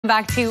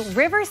Back to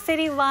River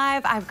City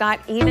Live. I've got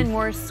even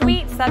more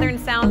sweet Southern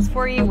sounds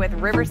for you with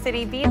River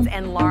City Beats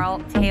and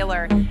Laurel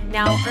Taylor.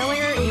 Now,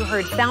 earlier you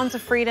heard Sounds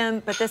of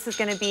Freedom, but this is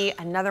going to be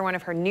another one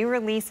of her new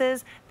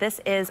releases. This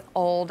is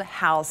Old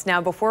House. Now,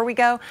 before we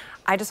go,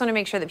 I just want to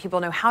make sure that people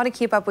know how to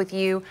keep up with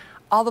you,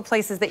 all the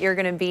places that you're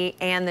going to be,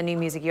 and the new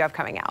music you have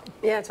coming out.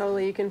 Yeah,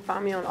 totally. You can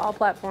find me on all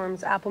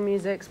platforms: Apple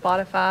Music,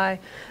 Spotify,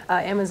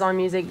 Amazon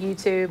Music,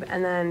 YouTube,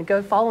 and then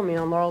go follow me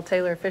on Laurel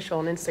Taylor Official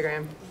on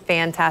Instagram.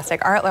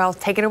 Fantastic. All right, Laurel,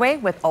 take it away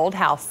with Old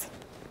House.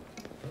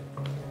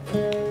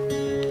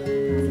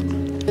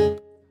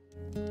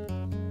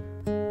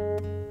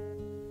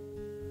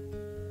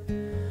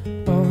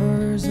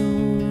 Bars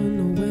on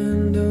the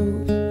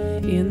windows,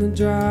 in the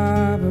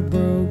drive a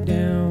broke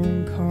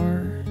down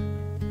car.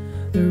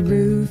 The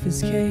roof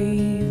is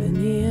caving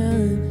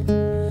in,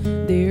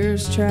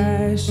 there's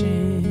trash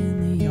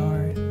in the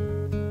yard.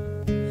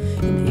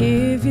 And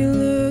if you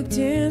looked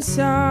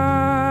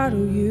inside,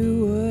 oh,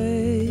 you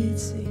would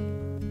see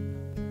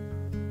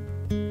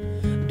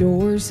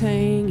doors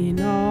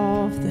hanging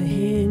off the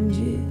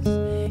hinges,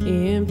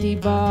 empty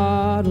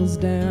bottles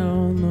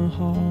down the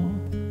hall,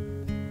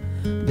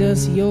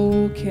 dusty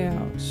old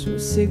couch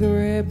with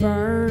cigarette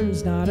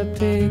burns, not a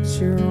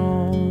picture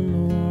on the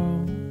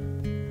wall.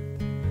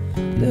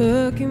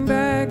 Looking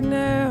back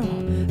now,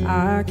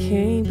 I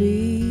can't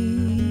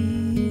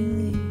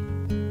believe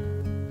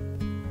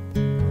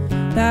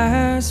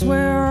that's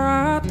where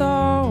I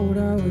thought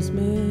I was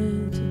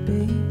meant to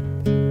be.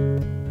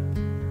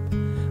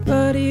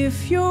 But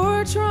if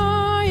you're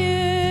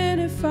trying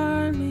to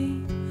find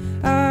me,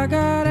 I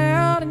got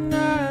out and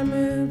I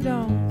moved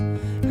on.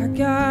 I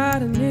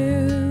got a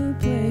new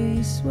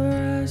place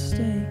where I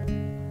stay.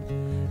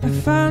 I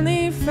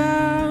finally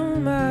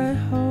found my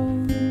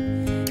home,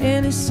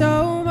 and it's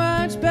so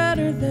much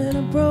better than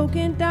a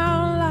broken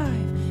down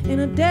life in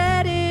a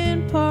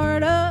dead-end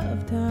part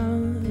of town.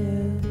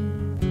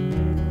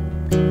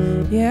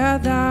 Yeah,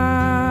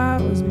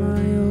 that was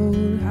my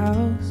old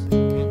house,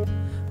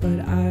 but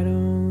I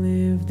don't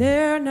live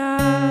there now.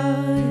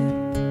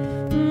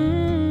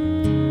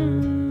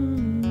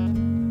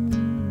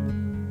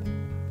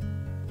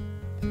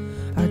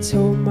 I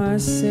told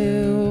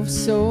myself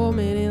so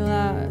many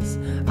lies,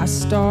 I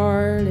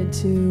started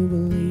to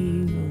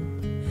believe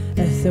them,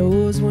 that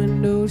those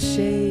window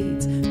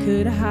shades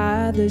could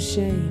hide the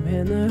shame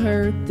and the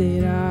hurt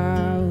that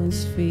I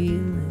was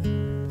feeling.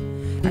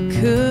 I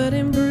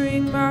couldn't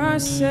bring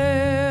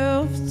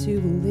myself to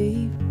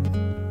believe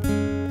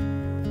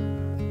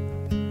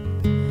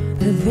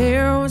that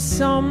there was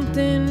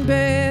something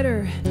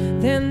better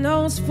than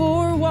those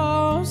four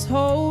walls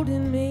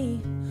holding me.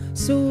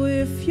 So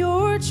if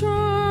you're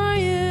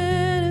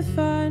trying to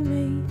find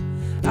me,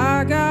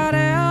 I got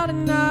out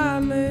and I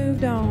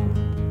moved on.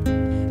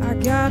 I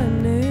got a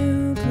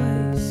new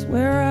place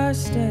where I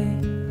stay.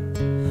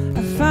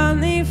 I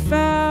finally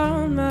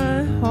found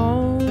my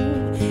home,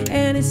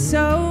 and it's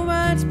so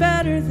much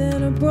better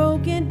than a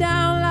broken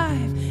down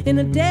life in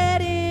a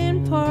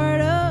dead-end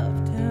part of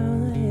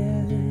town.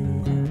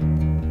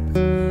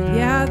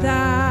 Yeah,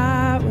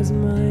 that was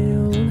my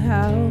old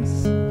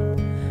house,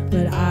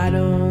 but I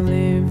don't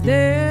live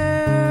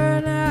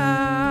there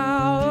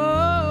now.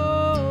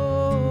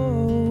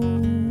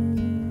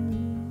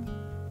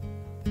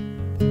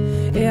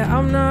 Yeah,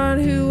 I'm not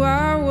who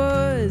I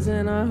was,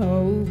 and I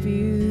hope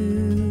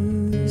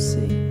you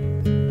see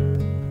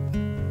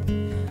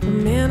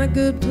I'm in a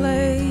good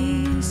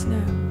place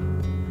now,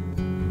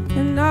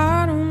 and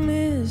I don't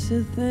miss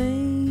a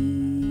thing.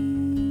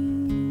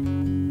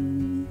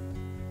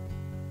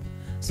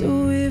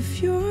 So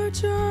if you're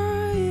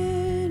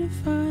trying to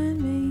find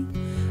me,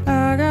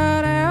 I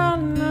got out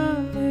and I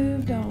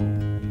moved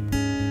on.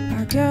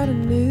 I got a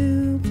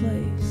new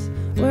place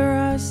where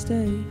I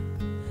stay.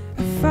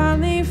 I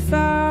finally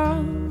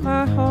found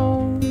my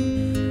home,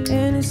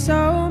 and it's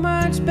so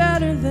much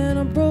better than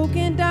a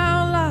broken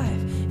down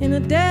life in a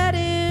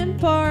dead-end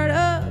part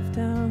of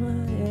town.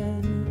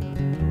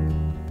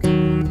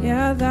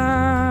 Yeah,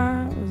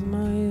 that was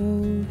my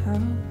old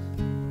house,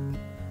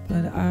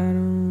 but I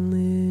don't